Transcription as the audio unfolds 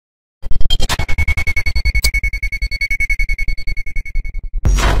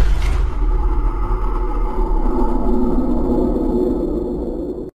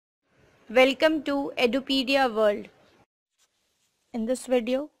Welcome to Edupedia world. In this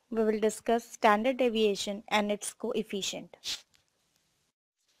video, we will discuss standard deviation and its coefficient.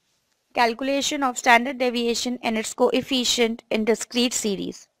 Calculation of standard deviation and its coefficient in discrete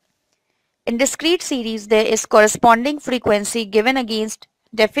series. In discrete series, there is corresponding frequency given against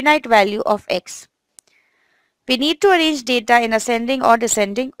definite value of x. We need to arrange data in ascending or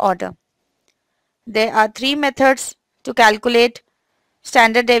descending order. There are three methods to calculate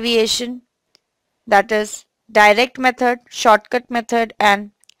standard deviation, that is direct method, shortcut method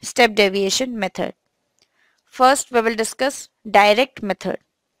and step deviation method. First, we will discuss direct method.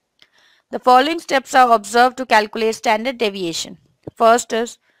 The following steps are observed to calculate standard deviation. First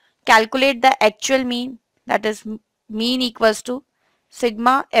is calculate the actual mean, that is mean equals to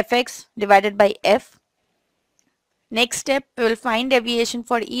sigma fx divided by f. Next step, we will find deviation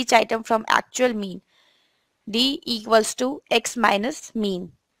for each item from actual mean, d equals to x minus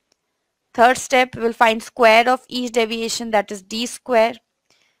mean. Third step, we will find square of each deviation, that is d square.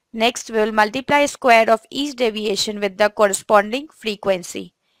 Next, we will multiply square of each deviation with the corresponding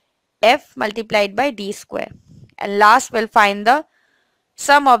frequency, f multiplied by d square. And last, we will find the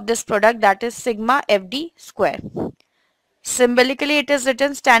sum of this product, that is sigma fd square. Symbolically, it is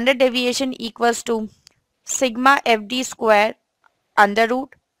written standard deviation equals to sigma fd square under root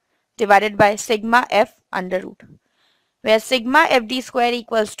divided by sigma f under root, where sigma fd square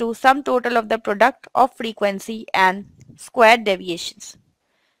equals to sum total of the product of frequency and squared deviations,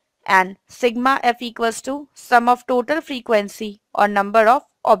 and sigma f equals to sum of total frequency or number of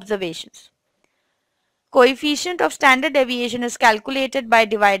observations. Coefficient of standard deviation is calculated by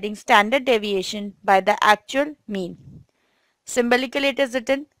dividing standard deviation by the actual mean. Symbolically, it is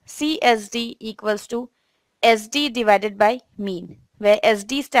written CSD equals to SD divided by mean, where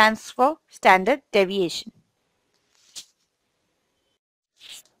SD stands for standard deviation.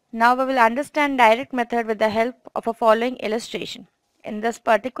 Now we will understand direct method with the help of a following illustration. In this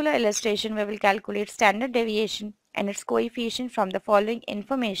particular illustration, we will calculate standard deviation and its coefficient from the following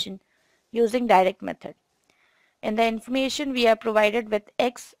information using direct method. In the information, we are provided with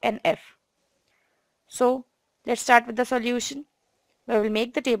x and f. So let's start with the solution. We will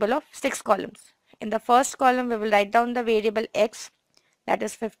make the table of 6 columns. In the first column, we will write down the variable x, that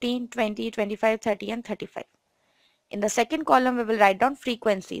is 15, 20, 25, 30 and 35. In the second column, we will write down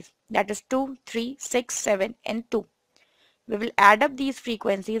frequencies, that is 2, 3, 6, 7 and 2. We will add up these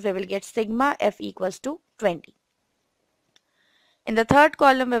frequencies, we will get sigma f equals to 20. In the third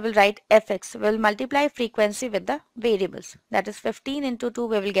column, we will write fx. We will multiply frequency with the variables, that is 15 into 2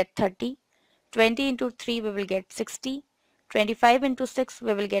 we will get 30, 20 into 3 we will get 60, 25 into 6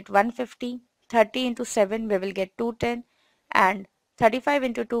 we will get 150, 30 into 7 we will get 210 and 35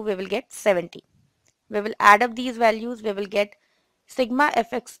 into 2 we will get 70. We will add up these values, we will get sigma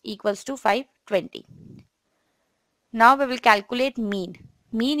fx equals to 520. Now we will calculate mean.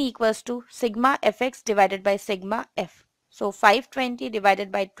 Mean equals to sigma fx divided by sigma f. So 520 divided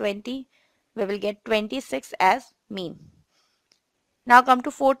by 20, we will get 26 as mean. Now come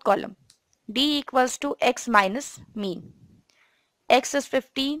to fourth column. D equals to x minus mean. X is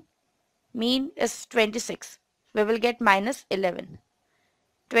 15, mean is 26. We will get minus 11.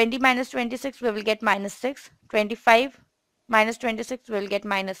 20 minus 26 we will get minus 6. 25 minus 26 we will get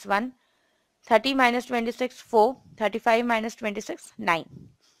minus 1. 30 minus 26 4. 35 minus 26 9.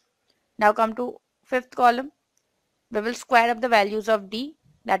 Now come to fifth column. We will square up the values of D,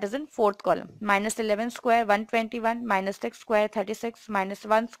 that is in fourth column. Minus 11 square 121, minus 6 square 36, minus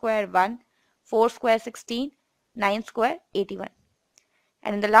 1 square 1, 4 square 16, 9 square 81.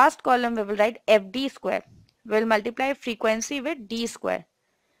 And in the last column we will write FD square. We will multiply frequency with D square.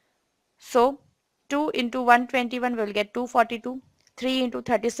 So 2 into 121 we will get 242, 3 into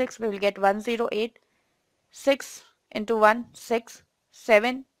 36 we will get 108, 6 into 1 6,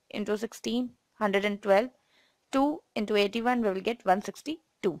 7 into 16 112, 2 into 81 we will get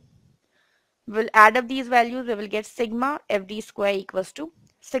 162. We will add up these values, we will get sigma fd square equals to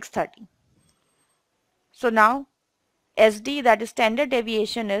 630. So now SD, that is standard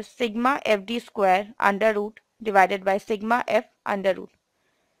deviation, is sigma fd square under root divided by sigma f under root.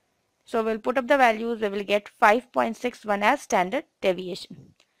 So we will put up the values, we will get 5.61 as standard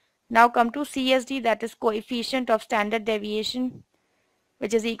deviation. Now come to CSD, that is coefficient of standard deviation,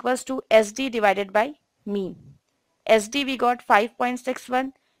 which is equals to SD divided by mean. SD we got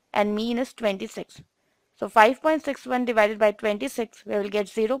 5.61 and mean is 26. So 5.61 divided by 26, we will get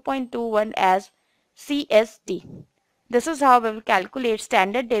 0.21 as CSD. This is how we will calculate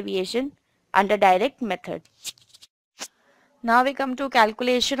standard deviation under direct method. Now we come to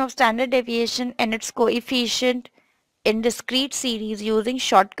calculation of standard deviation and its coefficient in discrete series using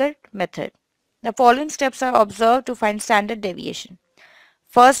shortcut method. The following steps are observed to find standard deviation.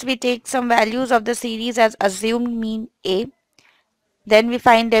 First, we take some values of the series as assumed mean A. Then we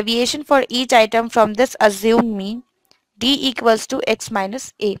find deviation for each item from this assumed mean D equals to x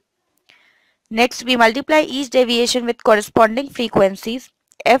minus A. Next, we multiply each deviation with corresponding frequencies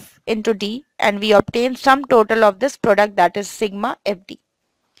f into d and we obtain sum total of this product, that is sigma fd.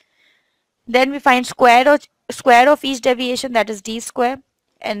 Then we find square of each deviation, that is d square,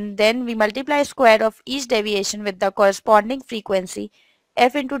 and then we multiply square of each deviation with the corresponding frequency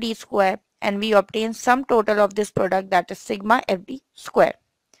f into d square and we obtain sum total of this product, that is sigma fd square.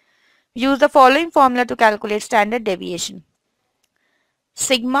 Use the following formula to calculate standard deviation.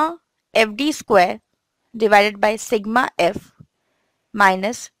 Sigma fd square divided by sigma f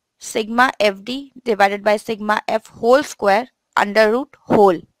minus sigma fd divided by sigma f whole square under root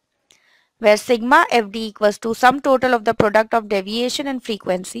whole, where sigma fd equals to sum total of the product of deviation and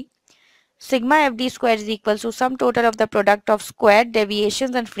frequency. Sigma fd square is equals to sum total of the product of squared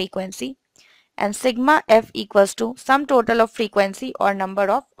deviations and frequency, and sigma f equals to sum total of frequency or number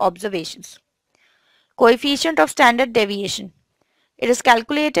of observations. Coefficient of standard deviation. It is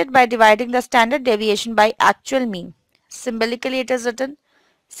calculated by dividing the standard deviation by actual mean. Symbolically, it is written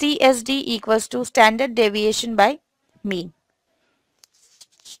CSD equals to standard deviation by mean.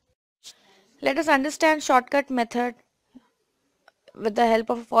 Let us understand shortcut method with the help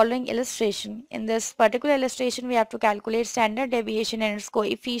of a following illustration. In this particular illustration, we have to calculate standard deviation and its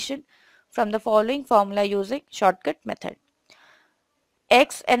coefficient from the following formula using shortcut method.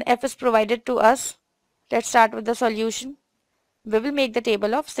 X and F is provided to us. Let's start with the solution. We will make the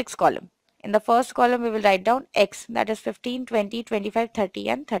table of 6 columns. In the first column, we will write down X, that is 15, 20, 25, 30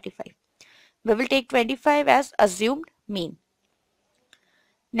 and 35. We will take 25 as assumed mean.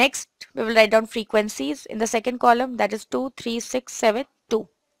 Next, we will write down frequencies in the second column, that is 2, 3, 6, 7, 2.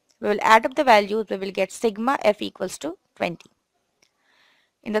 We will add up the values, we will get sigma f equals to 20.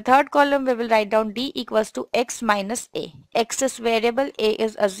 In the third column, we will write down d equals to x minus a. X is variable, a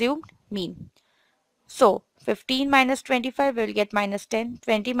is assumed mean. So, 15 minus 25 we will get minus 10,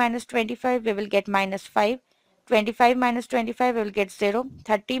 20 minus 25 we will get minus 5, 25 minus 25 we will get 0,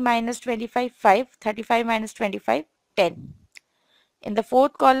 30 minus 25 5, 35 minus 25 10. In the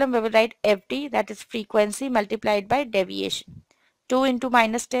fourth column we will write FD, that is frequency multiplied by deviation. 2 into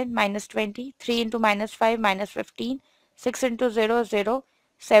minus 10 minus 20, 3 into minus 5 minus 15, 6 into 0 0,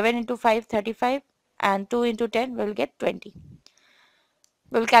 7 into 5 35 and 2 into 10 we will get 20.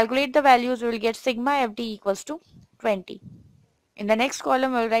 We will calculate the values, we will get sigma fd equals to 20. In the next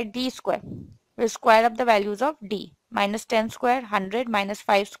column, we will write d square. We will square up the values of d. Minus 10 square, 100, minus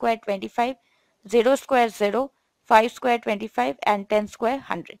 5 square, 25, 0 square, 0, 5 square, 25 and 10 square,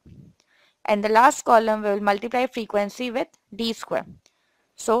 100. And the last column, we will multiply frequency with d square.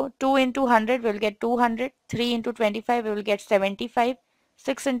 So, 2 into 100, we will get 200, 3 into 25, we will get 75,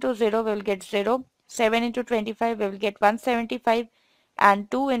 6 into 0, we will get 0, 7 into 25, we will get 175,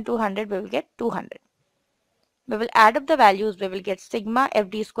 and 2 into 100 we will get 200. We will add up the values, we will get sigma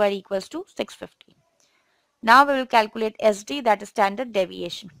fd square equals to 650. Now we will calculate SD, that is standard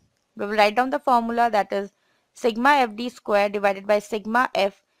deviation. We will write down the formula, that is sigma fd square divided by sigma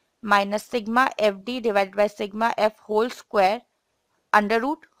f minus sigma fd divided by sigma f whole square under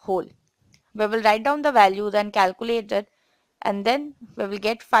root whole. We will write down the values and calculate it, and then we will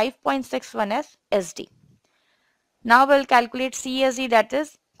get 5.61 as SD. Now we will calculate CSD, that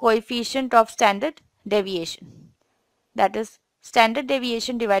is coefficient of standard deviation, that is standard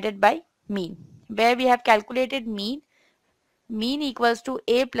deviation divided by mean, where we have calculated mean. Mean equals to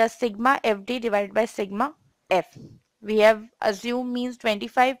A plus sigma FD divided by sigma F. We have assumed means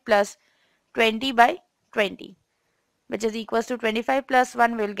 25 plus 20 by 20, which is equals to 25 plus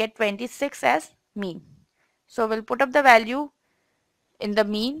 1, we will get 26 as mean. So we will put up the value in the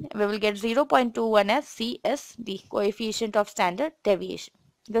mean, we will get 0.21 as CSD, coefficient of standard deviation.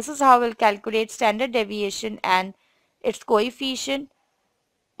 This is how we will calculate standard deviation and its coefficient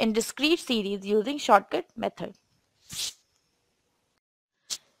in discrete series using shortcut method.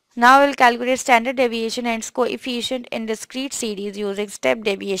 Now we will calculate standard deviation and its coefficient in discrete series using step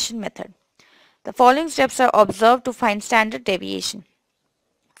deviation method. The following steps are observed to find standard deviation.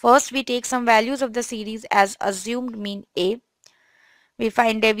 First, we take some values of the series as assumed mean A. We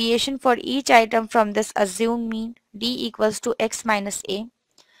find deviation for each item from this assumed mean D equals to x minus A.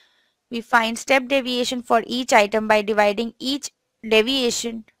 We find step deviation for each item by dividing each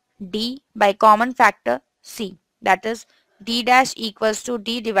deviation D by common factor C, that is D dash equals to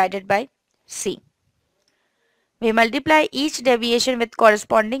D divided by C. We multiply each deviation with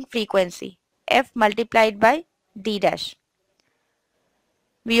corresponding frequency F multiplied by d dash.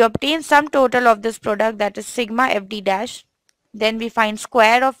 We obtain sum total of this product, that is sigma f d dash. Then we find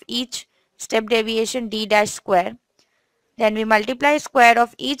square of each step deviation d dash square. Then we multiply square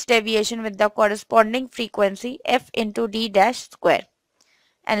of each deviation with the corresponding frequency f into d dash square.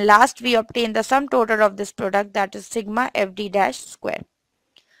 And last we obtain the sum total of this product, that is sigma f d dash square.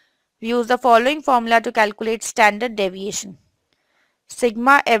 We use the following formula to calculate standard deviation.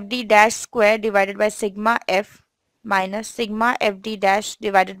 Sigma f d dash square divided by sigma f minus sigma f d dash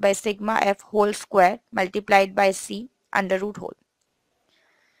divided by sigma f whole square multiplied by c under root whole,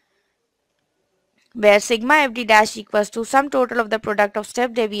 where sigma f d dash equals to sum total of the product of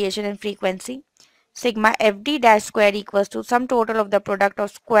step deviation and frequency. Sigma f d dash square equals to sum total of the product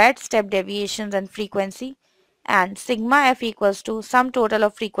of squared step deviations and frequency, and sigma f equals to sum total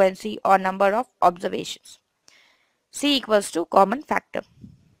of frequency or number of observations. C equals to common factor.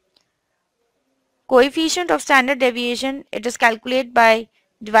 Coefficient of standard deviation, it is calculated by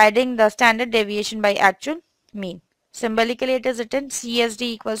dividing the standard deviation by actual mean. Symbolically it is written CSD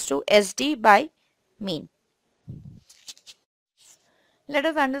equals to SD by mean. Let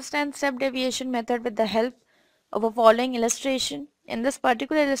us understand step deviation method with the help of a following illustration. In this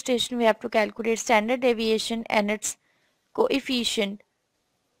particular illustration, we have to calculate standard deviation and its coefficient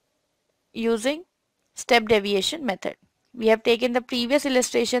using step deviation method. We have taken the previous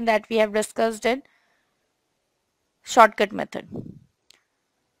illustration that we have discussed in shortcut method.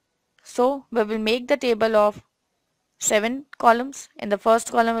 So we will make the table of 7 columns. In the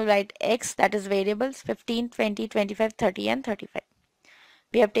first column we will write x, that is variables 15, 20, 25, 30 and 35.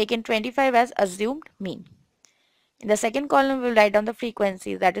 We have taken 25 as assumed mean. In the second column, we will write down the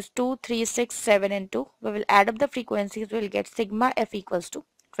frequencies, that is 2, 3, 6, 7 and 2. We will add up the frequencies, we will get sigma f equals to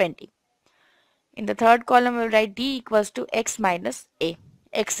 20. In the third column, we will write d equals to x minus a.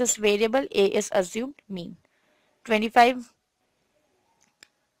 X is variable, a is assumed mean. 25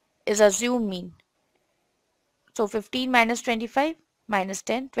 is assumed mean. So 15 minus 25 minus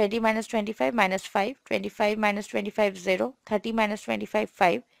 10, 20 minus 25 minus 5, 25 minus 25 0, 30 minus 25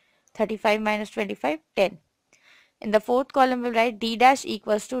 5, 35 minus 25 10. In the fourth column, we'll write d dash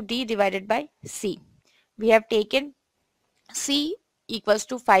equals to d divided by c. We have taken c equals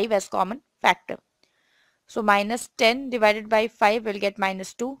to 5 as common factor. So minus 10 divided by 5 will get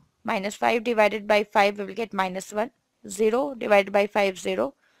minus 2. Minus 5 divided by 5 we will get minus 1. 0 divided by 5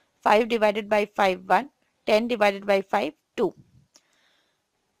 0. 5 divided by 5 1. 10 divided by 5 2.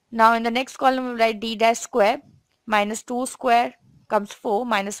 Now in the next column we will write d dash square. Minus 2 square comes 4.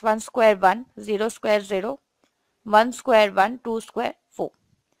 Minus 1 square 1. 0 square 0. 1 square 1, 2 square 4.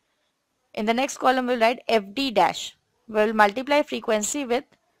 In the next column we will write fd dash. We will multiply frequency with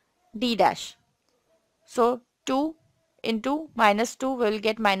d dash. So 2 into minus 2 we will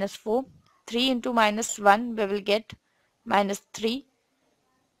get minus 4. 3 into minus 1 we will get minus 3.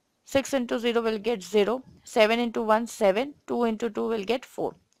 6 into 0 will get 0. 7 into 1 7. 2 into 2 will get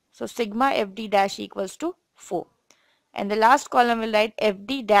 4. So sigma fd dash equals to 4. And the last column will write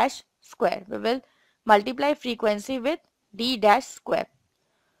fd dash square. We will multiply frequency with d dash square.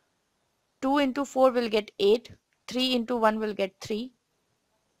 2 into 4 will get 8. 3 into 1 will get 3.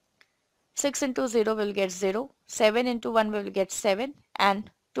 6 into 0 will get 0. 7 into 1 will get 7.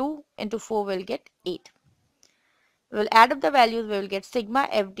 And 2 into 4 will get 8. We will add up the values. We will get sigma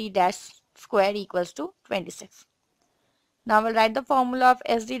fd dash square equals to 26. Now we'll write the formula of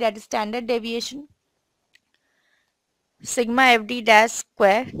SD, that is standard deviation. Sigma fd dash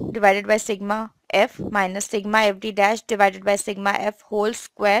square divided by sigma f minus sigma fd dash divided by sigma f whole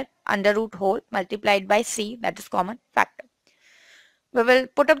square under root whole multiplied by c, that is common factor. We will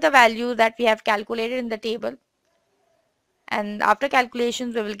put up the value that we have calculated in the table, and after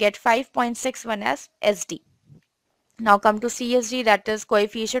calculations we will get 5.61 as SD. Now come to CSD, that is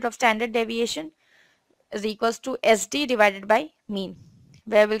coefficient of standard deviation, is equals to SD divided by mean,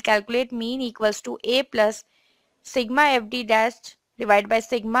 where we will calculate mean equals to a plus sigma fd dash divided by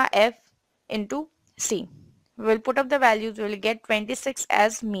sigma f into c. We will put up the values. We will get 26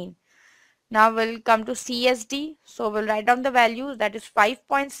 as mean. Now we'll come to CSD. So we'll write down the values, that is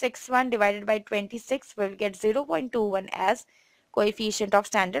 5.61 divided by 26. We'll get 0.21 as coefficient of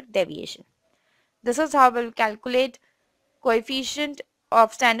standard deviation. This is how we'll calculate coefficient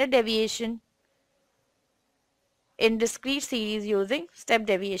of standard deviation in discrete series using step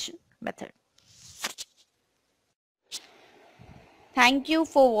deviation method. Thank you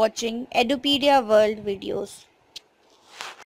for watching Edupedia World videos.